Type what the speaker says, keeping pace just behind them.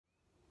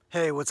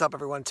Hey, what's up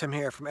everyone? Tim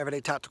here from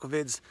Everyday Tactical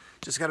Vids.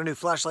 Just got a new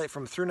flashlight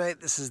from Thrunite.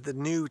 This is the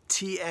new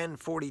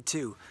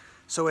Tn42.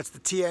 So it's the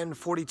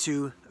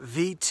Tn42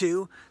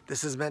 V2.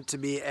 This is meant to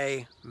be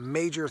a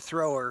major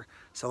thrower.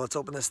 So let's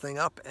open this thing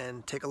up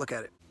and take a look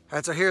at it. All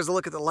right, so here's a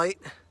look at the light.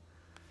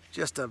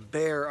 Just a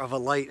bear of a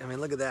light. I mean,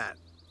 look at that.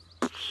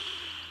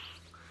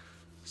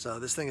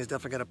 So this thing is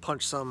definitely gonna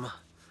punch some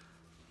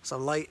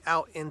light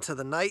out into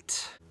the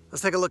night.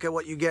 Let's take a look at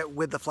what you get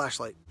with the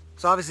flashlight.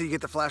 So obviously you get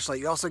the flashlight.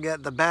 You also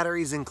get the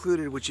batteries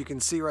included, which you can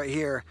see right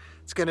here.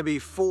 It's going to be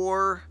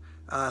four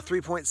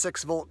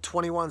 3.6 volt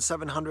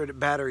 21700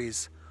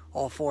 batteries.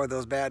 All four of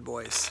those bad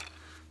boys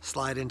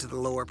slide into the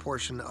lower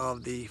portion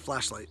of the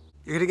flashlight.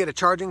 You're going to get a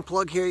charging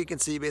plug here. You can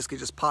see you basically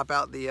just pop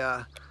out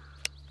the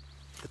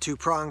two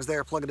prongs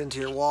there, plug it into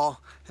your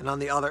wall, and on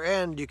the other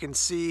end you can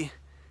see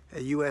a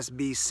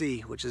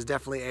USB-C, which is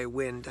definitely a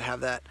win to have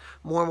that.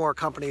 More and more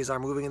companies are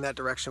moving in that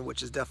direction,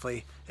 which is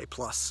definitely a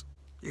plus.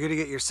 You're gonna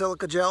get your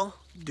silica gel.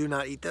 Do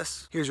not eat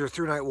this. Here's your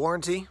Thrunite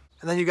warranty.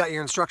 And then you got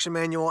your instruction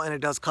manual, and it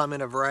does come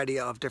in a variety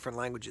of different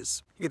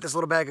languages. You get this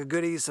little bag of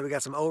goodies. So we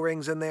got some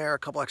O-rings in there, a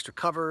couple extra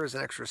covers,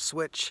 an extra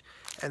switch,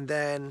 and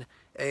then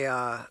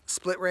a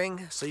split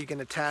ring so you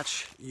can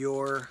attach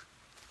your,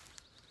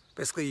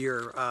 basically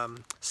your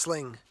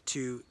sling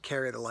to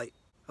carry the light.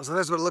 So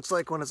that's what it looks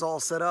like when it's all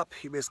set up.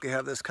 You basically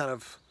have this kind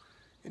of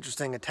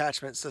interesting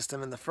attachment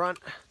system in the front.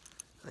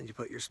 Then you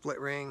put your split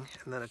ring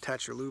and then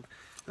attach your loop.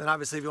 And then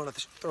obviously if you want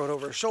to throw it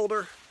over a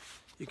shoulder,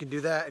 you can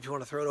do that. If you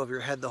want to throw it over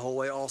your head the whole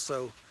way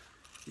also,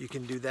 you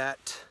can do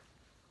that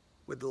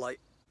with the light.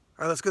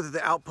 All right, let's go through the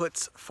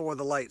outputs for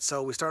the light.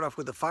 So we start off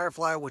with the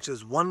Firefly, which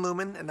is 1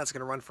 lumen, and that's going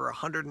to run for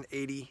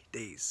 180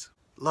 days.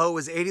 Low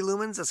is 80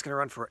 lumens, that's going to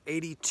run for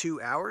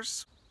 82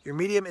 hours. Your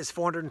medium is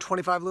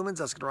 425 lumens,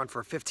 that's going to run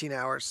for 15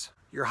 hours.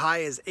 Your high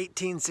is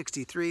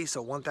 1863,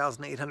 so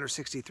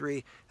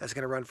 1863. That's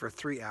going to run for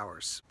 3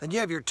 hours. Then you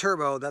have your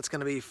turbo. That's going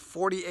to be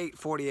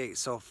 4848,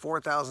 so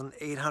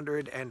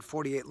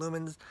 4848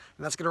 lumens, and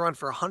that's going to run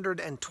for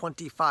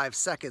 125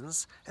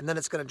 seconds. And then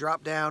it's going to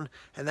drop down,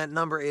 and that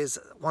number is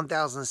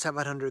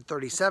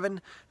 1737,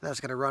 and that's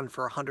going to run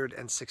for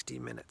 160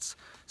 minutes.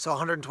 So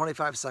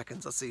 125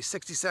 seconds. Let's see,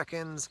 60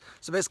 seconds.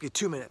 So basically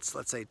 2 minutes.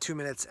 Let's say 2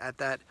 minutes at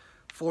that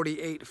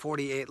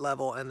 48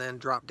 level, and then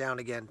drop down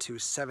again to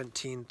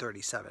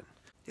 1737.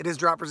 It is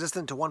drop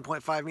resistant to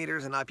 1.5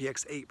 meters and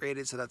IPX8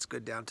 rated, so that's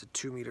good down to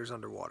 2 meters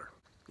underwater.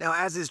 Now,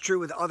 as is true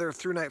with other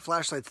Thrunite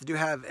flashlights, they do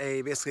have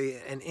basically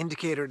an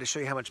indicator to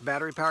show you how much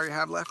battery power you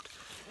have left.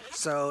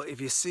 So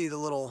if you see the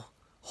little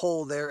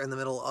hole there in the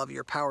middle of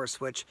your power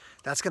switch,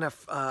 that's going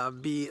to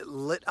be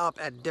lit up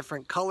at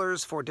different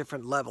colors for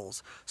different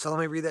levels. So let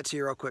me read that to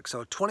you real quick.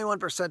 So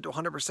 21% to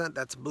 100%,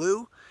 that's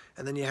blue,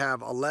 and then you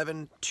have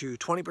 11 to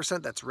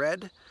 20%, that's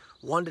red,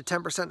 1 to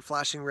 10%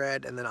 flashing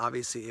red, and then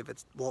obviously if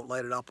it won't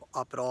light it up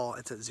at all,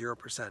 it's at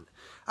 0%.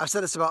 I've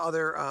said this about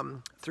other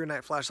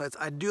Thrunite flashlights.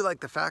 I do like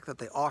the fact that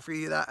they offer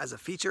you that as a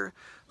feature,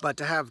 but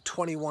to have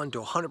 21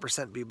 to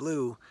 100% be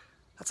blue,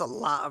 that's a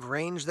lot of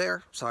range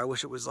there. So I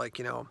wish it was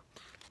like,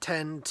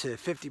 10 to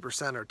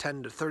 50% or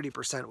 10 to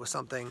 30% was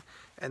something,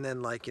 and then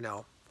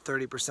 30% to 90%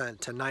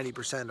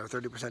 or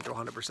 30% to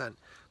 100%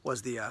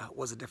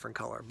 was a different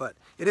color. But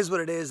it is what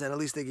it is, and at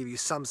least they give you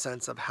some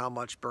sense of how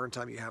much burn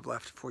time you have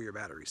left for your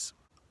batteries.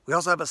 We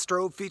also have a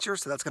strobe feature,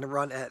 so that's going to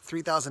run at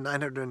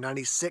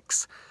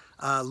 3,996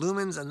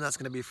 lumens, and that's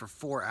going to be for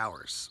 4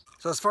 hours.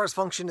 So as far as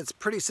function, it's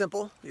pretty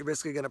simple. You're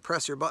basically going to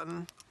press your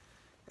button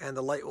and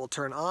the light will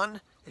turn on.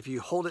 If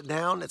you hold it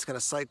down, it's going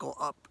to cycle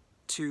up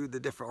to the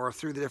different, or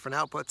through the different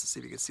outputs. Let's see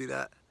if you can see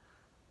that.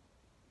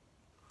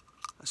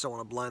 I just don't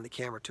want to blind the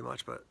camera too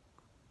much, but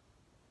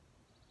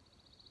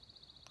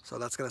so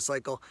that's going to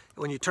cycle.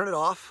 When you turn it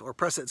off or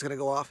press it, it's going to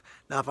go off.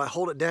 Now if I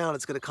hold it down,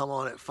 it's going to come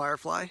on at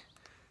Firefly.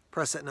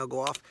 Press it and it'll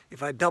go off.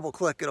 If I double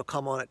click, it'll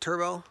come on at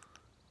Turbo.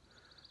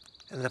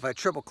 And then if I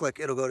triple click,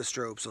 it'll go to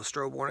strobe. So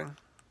strobe warning.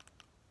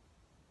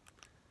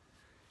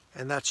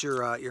 And that's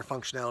your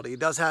functionality. It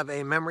does have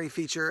a memory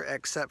feature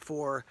except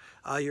for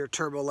your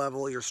turbo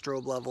level, your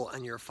strobe level,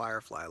 and your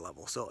Firefly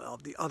level. So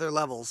of the other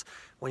levels,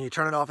 when you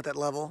turn it off at that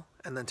level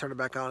and then turn it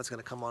back on, it's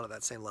going to come on at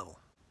that same level.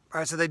 All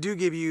right, so they do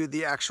give you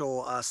the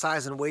actual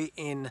size and weight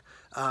in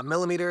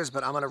millimeters,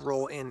 but I'm going to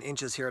roll in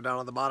inches here down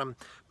on the bottom.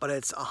 But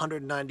it's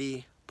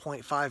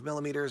 190.5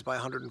 millimeters by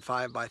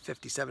 105 by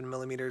 57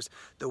 millimeters.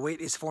 The weight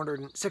is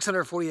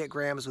 648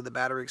 grams with the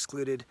battery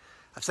excluded.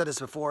 I've said this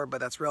before, but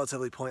that's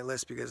relatively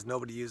pointless because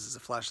nobody uses a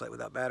flashlight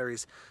without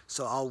batteries.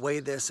 So I'll weigh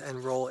this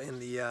and roll in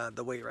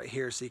the weight right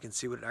here so you can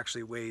see what it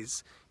actually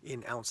weighs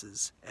in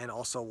ounces, and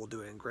also we'll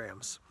do it in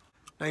grams.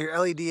 Now your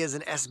LED is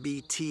an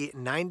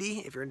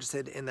SBT90 if you're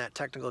interested in that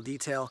technical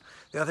detail.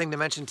 The other thing to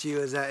mention to you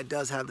is that it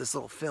does have this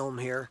little film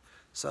here.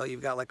 So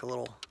you've got like a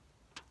little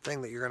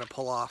thing that you're going to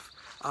pull off.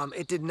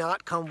 It did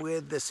not come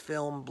with this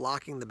film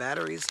blocking the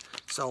batteries.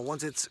 So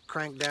once it's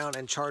cranked down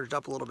and charged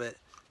up a little bit,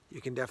 you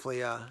can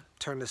definitely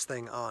turn this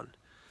thing on.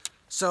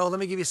 So let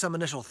me give you some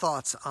initial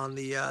thoughts on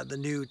the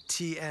new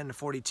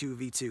Tn42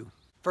 V2.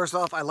 First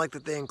off, I like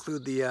that they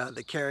include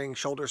the carrying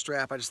shoulder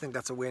strap. I just think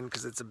that's a win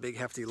because it's a big,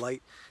 hefty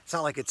light. It's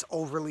not like it's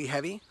overly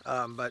heavy,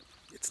 but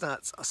it's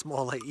not a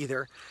small light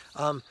either.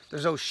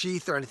 There's no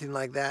sheath or anything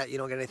like that. You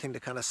don't get anything to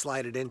kind of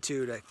slide it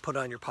into to put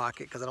on your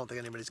pocket, because I don't think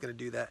anybody's going to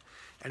do that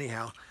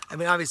anyhow. I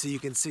mean, obviously you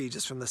can see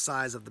just from the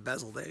size of the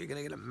bezel there, you're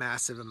going to get a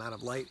massive amount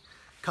of light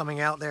coming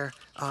out there.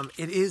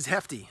 It is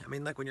hefty. I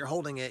mean, like when you're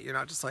holding it, you're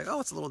not just like,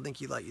 oh, it's a little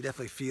dinky light. You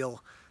definitely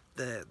feel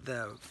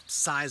the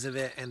size of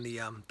it and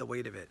the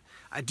weight of it.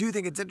 I do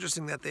think it's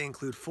interesting that they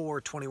include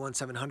 4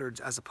 21700s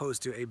as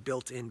opposed to a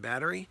built-in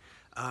battery.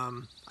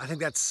 I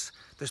think there's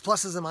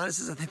pluses and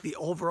minuses. I think the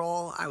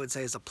overall, I would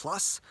say, is a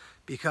plus,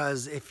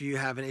 because if you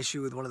have an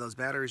issue with one of those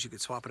batteries, you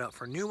could swap it out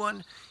for a new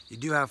one. You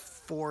do have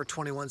 4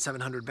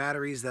 21700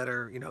 batteries that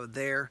are,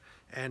 there,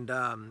 and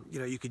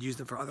you could use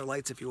them for other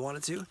lights if you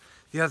wanted to.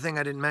 The other thing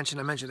I didn't mention,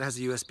 I mentioned it has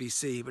a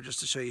USB-C, but just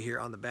to show you here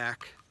on the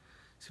back,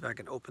 see if I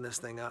can open this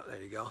thing up.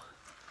 There you go.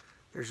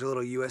 There's your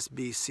little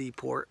USB-C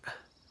port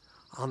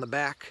on the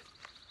back.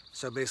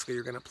 So basically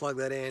you're going to plug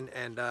that in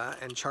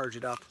and charge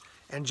it up.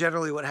 And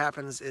generally what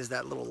happens is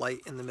that little light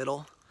in the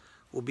middle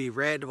will be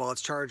red while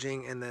it's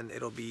charging, and then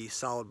it'll be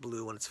solid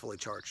blue when it's fully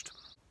charged.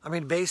 I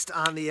mean, based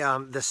on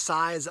the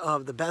size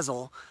of the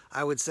bezel,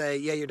 I would say,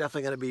 yeah, you're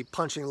definitely going to be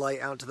punching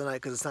light out into the night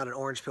because it's not an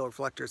orange peel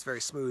reflector. It's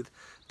very smooth.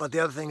 But the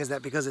other thing is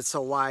that because it's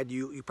so wide,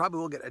 you probably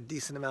will get a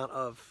decent amount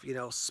of,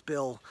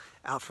 spill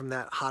out from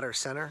that hotter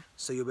center.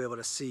 So you'll be able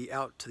to see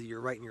out to your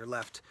right and your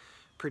left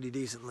pretty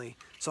decently.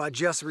 So I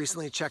just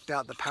recently checked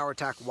out the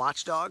PowerTac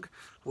Watchdog,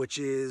 which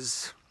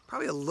is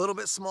probably a little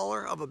bit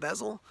smaller of a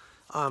bezel,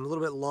 a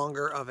little bit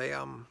longer of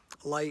a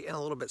light, and a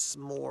little bit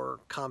more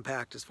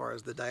compact as far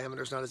as the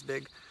diameter's not as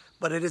big,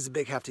 but it is a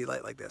big hefty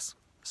light like this.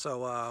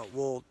 So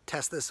we'll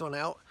test this one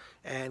out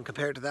and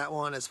compare it to that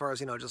one as far as,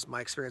 just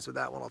my experience with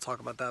that one. I'll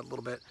talk about that a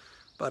little bit.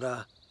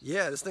 But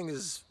yeah, this thing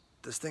is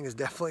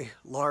definitely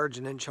large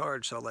and in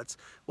charge. So let's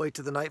wait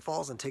till the night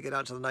falls and take it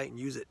out to the night and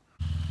use it.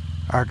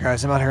 All right,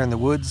 guys, I'm out here in the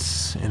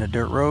woods in a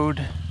dirt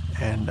road,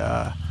 and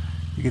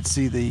you can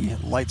see the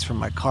lights from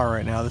my car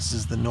right now. This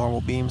is the normal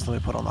beams. Let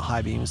me put on the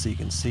high beams so you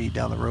can see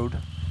down the road.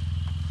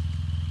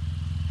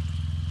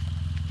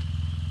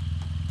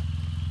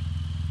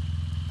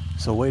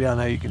 So way down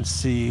there you can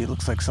see, it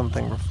looks like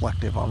something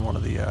reflective on one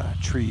of the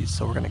trees.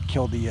 So we're going to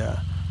kill the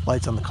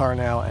lights on the car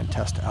now and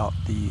test out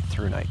the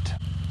Thrunite.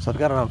 So I've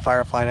got it on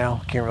Firefly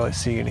now. Can't really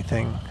see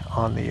anything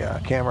on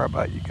the camera,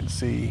 but you can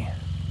see,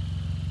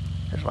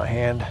 here's my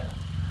hand.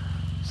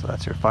 So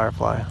that's your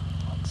Firefly.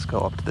 Let's go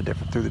up to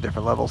through the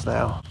different levels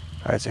now.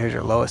 All right, so here's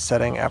your lowest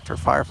setting after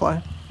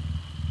Firefly.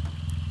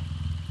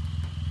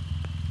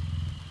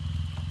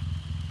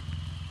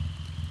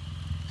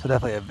 So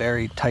definitely a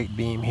very tight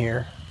beam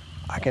here.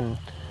 I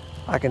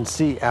can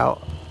see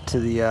out to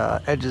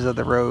the edges of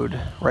the road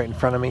right in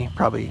front of me,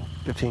 probably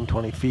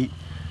 15-20 feet.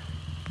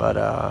 But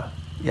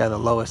yeah, the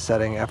lowest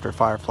setting after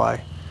Firefly,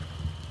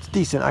 it's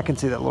decent. I can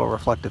see that little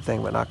reflective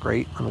thing, but not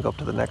great. Let me go up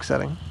to the next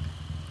setting.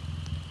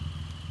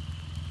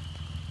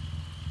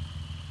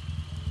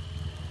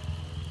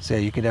 So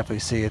yeah, you can definitely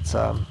see it's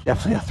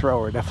definitely a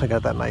thrower. Definitely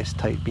got that nice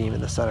tight beam in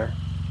the center.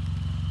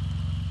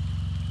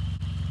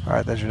 All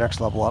right, there's your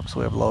next level up. So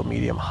we have low,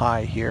 medium,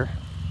 high here.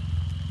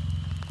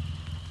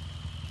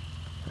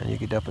 And you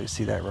can definitely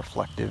see that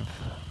reflective,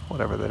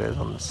 whatever that is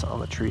on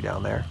the tree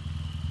down there.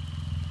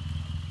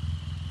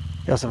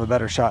 You also have a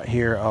better shot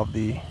here of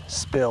the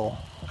spill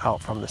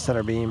out from the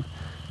center beam.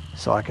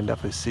 So I can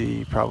definitely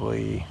see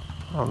probably,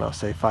 I don't know,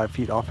 say 5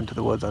 feet off into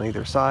the woods on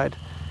either side.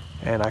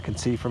 And I can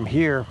see from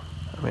here,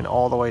 I mean,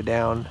 all the way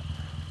down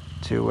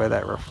to where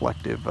that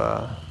reflective,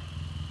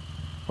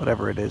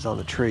 whatever it is on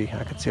the tree,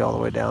 I can see all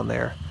the way down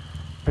there.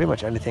 Pretty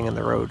much anything in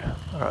the road.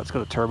 All right, let's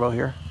go to turbo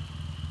here.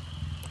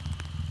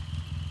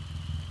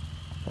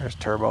 There's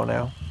turbo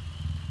now.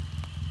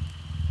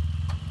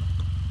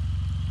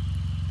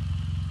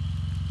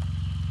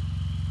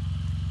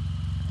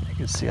 You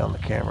can see on the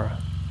camera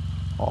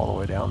all the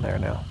way down there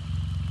now.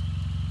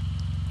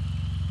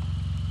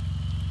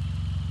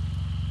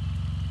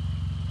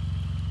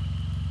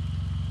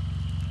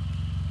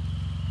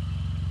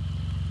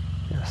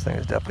 Yeah, this thing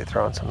is definitely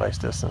throwing some nice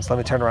distance. Let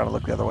me turn around and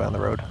look the other way on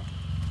the road.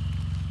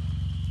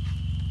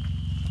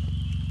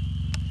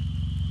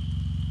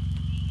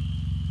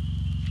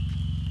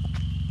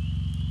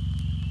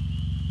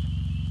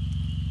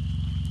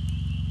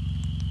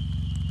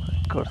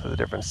 Go to the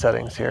different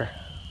settings here.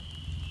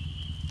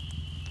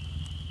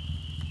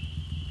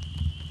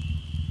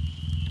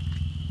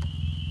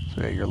 So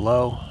we got your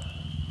low,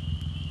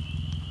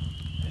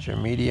 there's your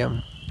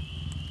medium,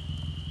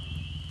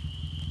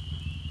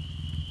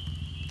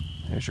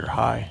 there's your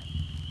high.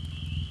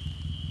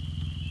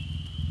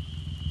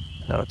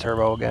 Now a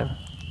turbo again.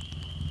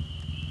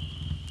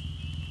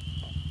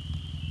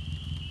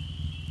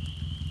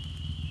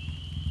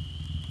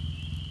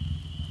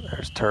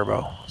 There's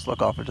turbo. Let's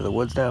look off into the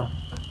woods now.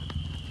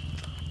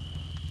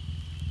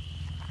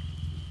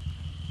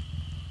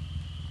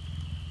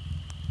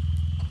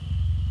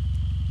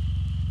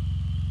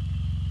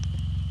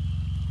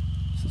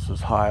 This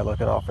is high,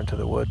 looking off into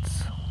the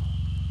woods.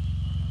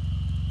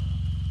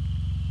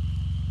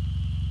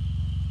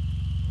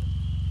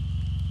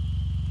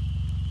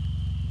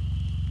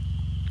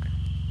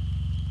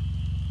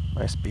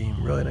 Nice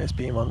beam, really nice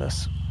beam on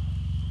this.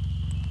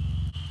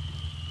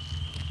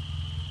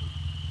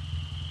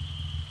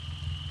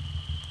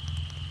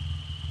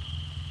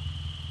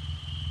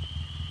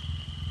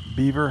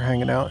 Beaver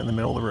hanging out in the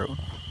middle of the road.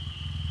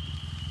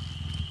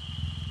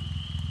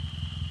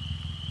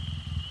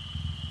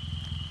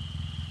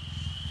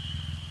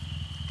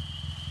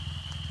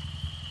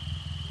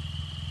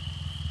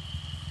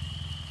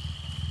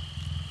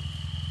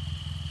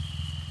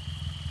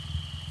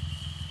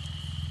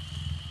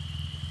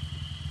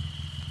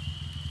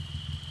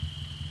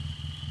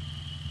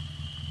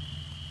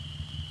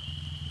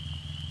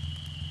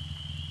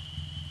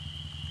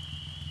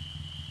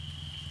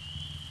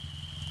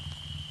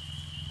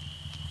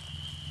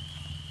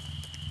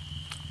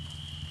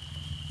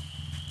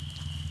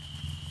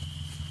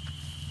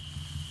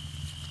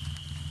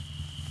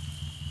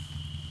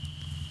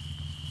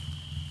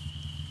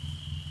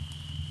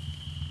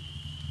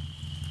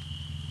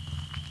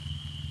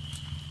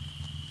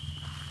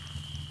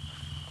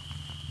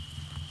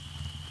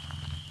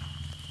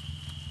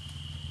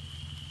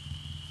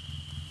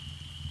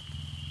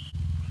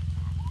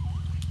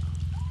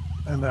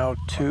 And now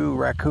two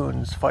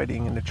raccoons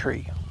fighting in a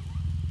tree.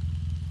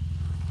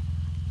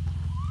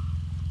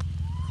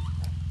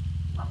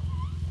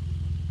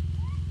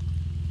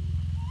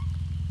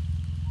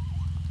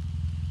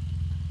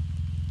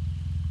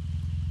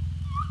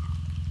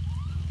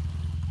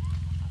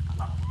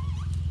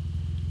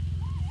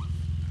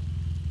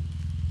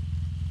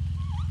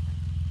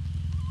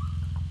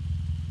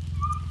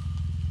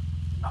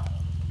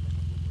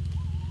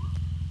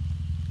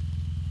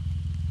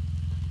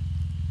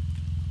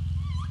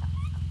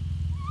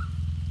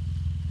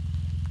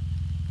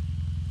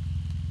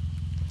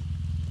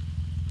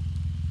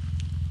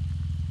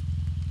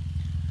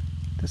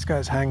 This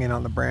guy's hanging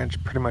on the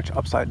branch pretty much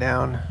upside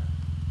down.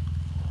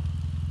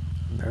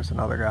 And there's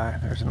another guy.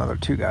 There's another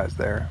two guys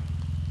there.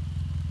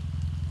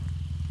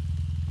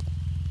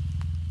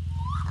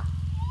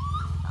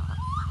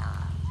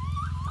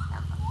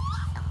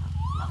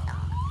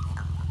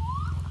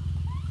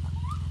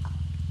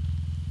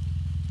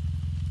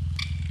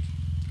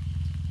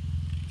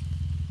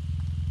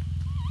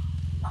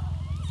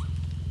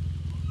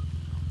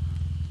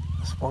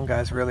 This one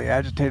guy's really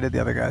agitated. The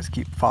other guys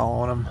keep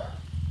following him.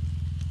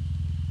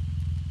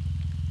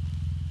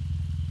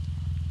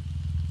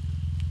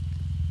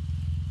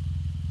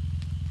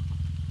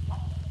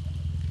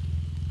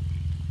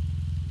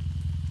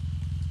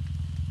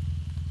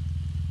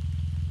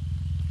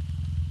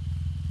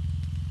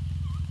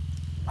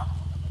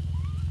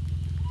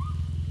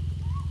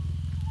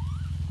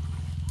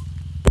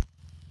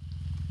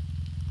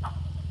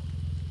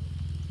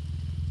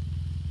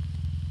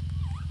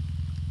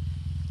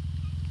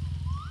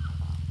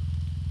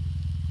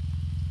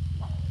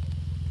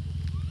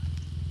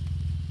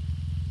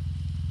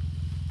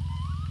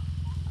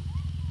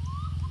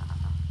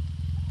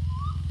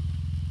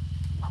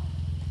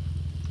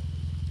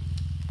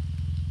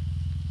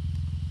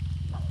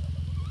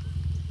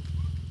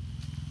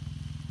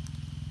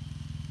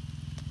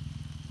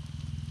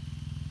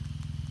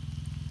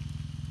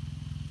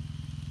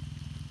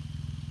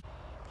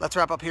 Let's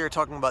wrap up here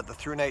talking about the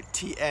Thrunite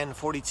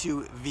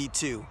Tn42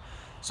 V2.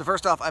 So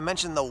first off, I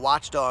mentioned the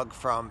Watchdog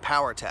from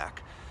PowerTac.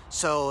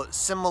 So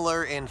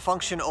similar in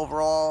function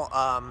overall,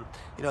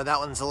 you know, that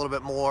one's a little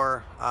bit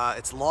more,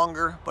 it's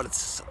longer, but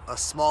it's a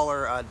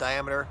smaller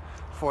diameter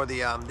for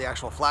the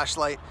actual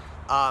flashlight.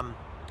 I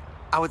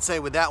would say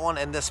with that one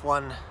and this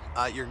one,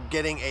 you're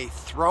getting a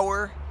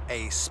thrower,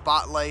 a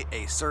spotlight,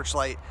 a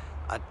searchlight,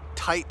 a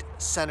tight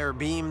center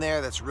beam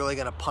there that's really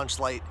gonna punch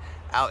light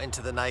out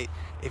into the night.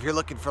 If you're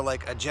looking for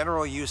like a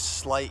general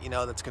use light, you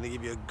know, that's going to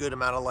give you a good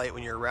amount of light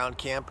when you're around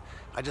camp,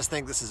 I just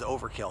think this is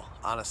overkill,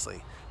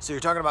 honestly. So you're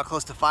talking about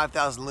close to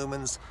 5,000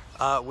 lumens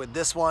with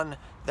this one.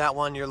 That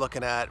one you're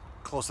looking at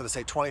closer to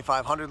say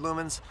 2,500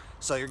 lumens.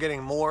 So you're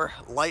getting more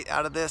light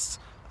out of this.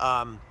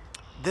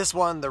 This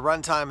one, the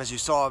runtime, as you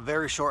saw,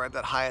 very short at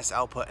that highest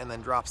output and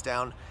then drops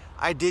down.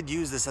 I did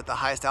use this at the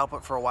highest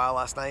output for a while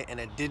last night and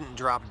it didn't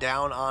drop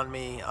down on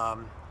me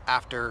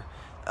after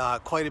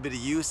quite a bit of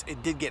use.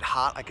 It did get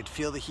hot. I could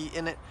feel the heat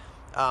in it.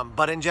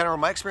 But in general,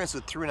 my experience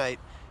with Thrunite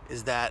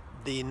is that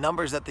the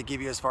numbers that they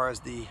give you as far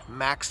as the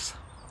max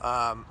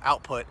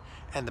output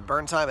and the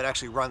burn time, it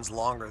actually runs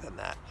longer than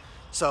that.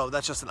 So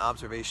that's just an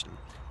observation.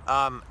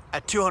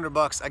 At 200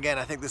 bucks, again,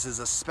 I think this is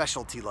a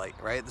specialty light,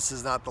 right? This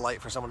is not the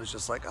light for someone who's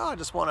just like, oh, I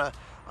just want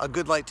a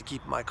good light to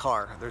keep in my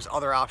car. There's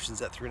other options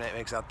that Thrunite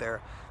makes out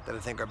there that I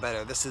think are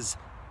better. This is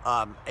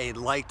a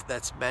light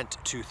that's meant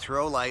to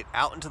throw light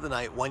out into the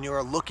night when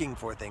you're looking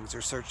for things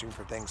or searching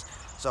for things.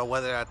 So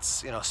whether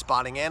that's, you know,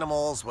 spotting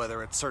animals,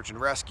 whether it's search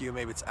and rescue,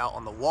 maybe it's out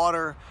on the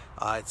water,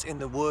 it's in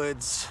the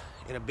woods,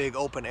 in a big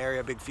open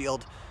area, big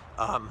field,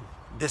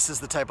 this is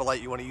the type of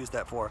light you want to use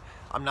that for.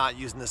 I'm not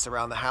using this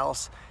around the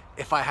house.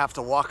 If I have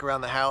to walk around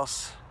the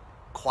house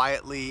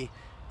quietly,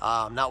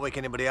 not wake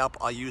anybody up,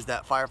 I'll use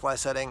that firefly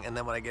setting, and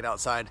then when I get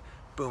outside,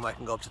 boom, I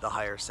can go up to the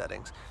higher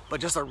settings.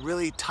 But just a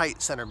really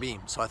tight center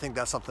beam. So I think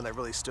that's something that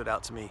really stood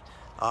out to me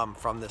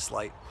from this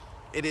light.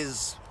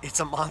 it's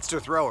a monster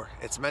thrower.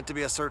 It's meant to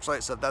be a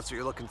searchlight, so if that's what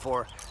you're looking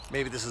for,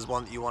 maybe this is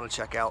one that you want to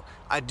check out.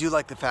 I do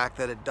like the fact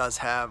that it does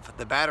have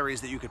the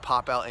batteries that you could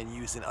pop out and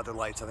use in other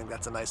lights. I think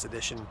that's a nice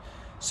addition.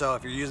 So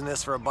if you're using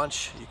this for a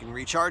bunch, you can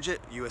recharge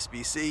it,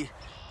 USB-C,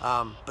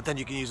 but then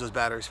you can use those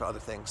batteries for other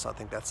things. So I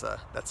think that's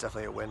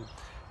definitely a win.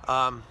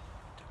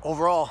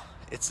 Overall,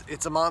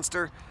 it's a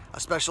monster, a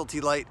specialty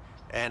light,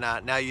 and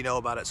now you know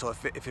about it. So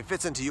if it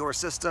fits into your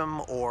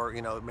system, or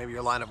maybe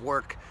your line of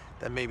work,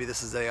 then maybe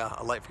this is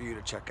a light for you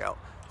to check out.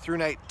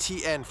 Thrunite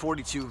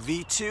Tn42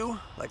 V2,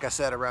 like I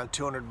said, around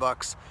 200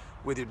 bucks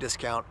with your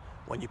discount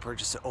when you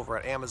purchase it over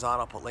at Amazon.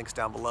 I'll put links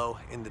down below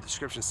in the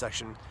description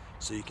section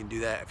so you can do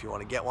that if you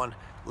want to get one.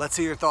 Let's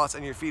hear your thoughts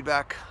and your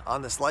feedback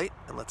on this light,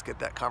 and let's get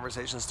that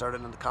conversation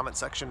started in the comment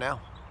section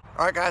now.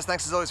 All right, guys,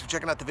 thanks as always for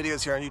checking out the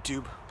videos here on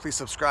YouTube. Please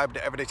subscribe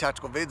to Everyday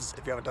Tactical Vids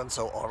if you haven't done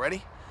so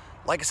already.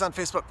 Like us on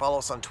Facebook, follow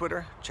us on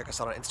Twitter, check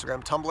us out on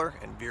Instagram, Tumblr,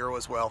 and Vero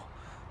as well.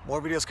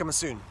 More videos coming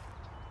soon.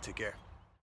 Take care.